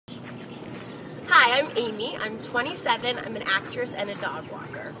Hi, I'm Amy. I'm 27. I'm an actress and a dog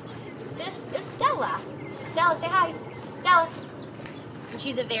walker. This is Stella. Stella, say hi. Stella. And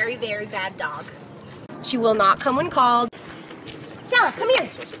she's a very, very bad dog. She will not come when called. Stella, come here.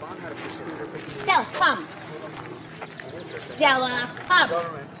 Stella, come. Stella, come.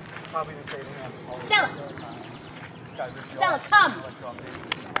 Stella. Stella, come.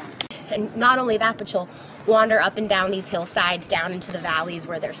 And not only that, but she'll wander up and down these hillsides, down into the valleys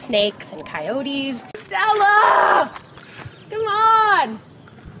where there's snakes and coyotes. Stella! Come on!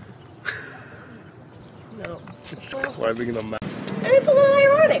 No. Climbing the mountain. And it's a little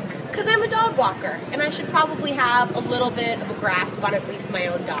ironic, because I'm a dog walker, and I should probably have a little bit of a grasp on at least my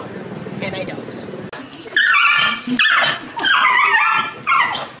own dog, and I don't.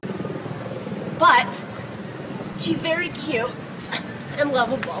 But she's very cute and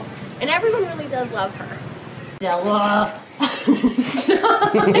lovable, and everyone really does love her. Stella.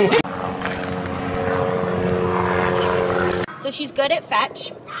 So she's good at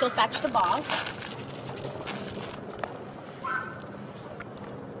fetch. She'll fetch the ball.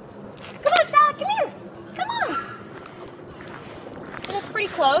 Come on, Stella, come here. Come on. And it's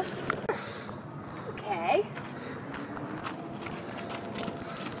pretty close. Okay.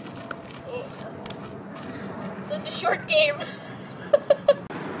 So it's a short game.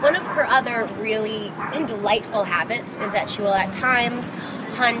 One of her other really delightful habits is that she will at times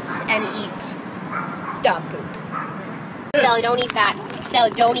hunt and eat dog poop. Stella, don't eat that. Stella,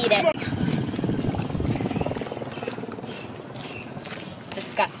 don't eat it.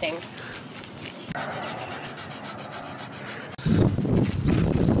 Disgusting.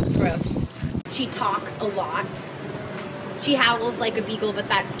 Gross. She talks a lot. She howls like a beagle, but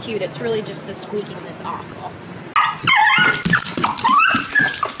that's cute. It's really just the squeaking that's awful.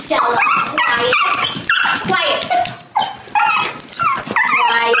 Stella, quiet. Quiet.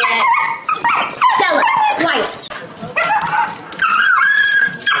 Quiet. Stella, quiet.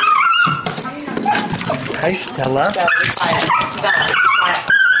 Hi, Stella. Quiet. Quiet.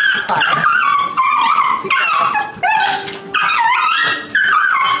 Quiet.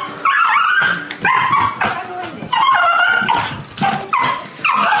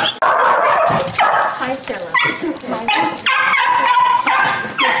 Hi, Stella.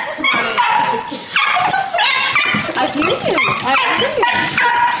 I hear you. Stella, I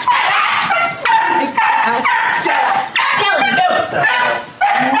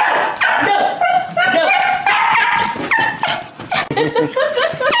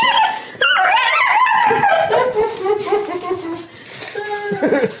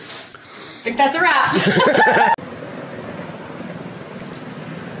think that's a wrap.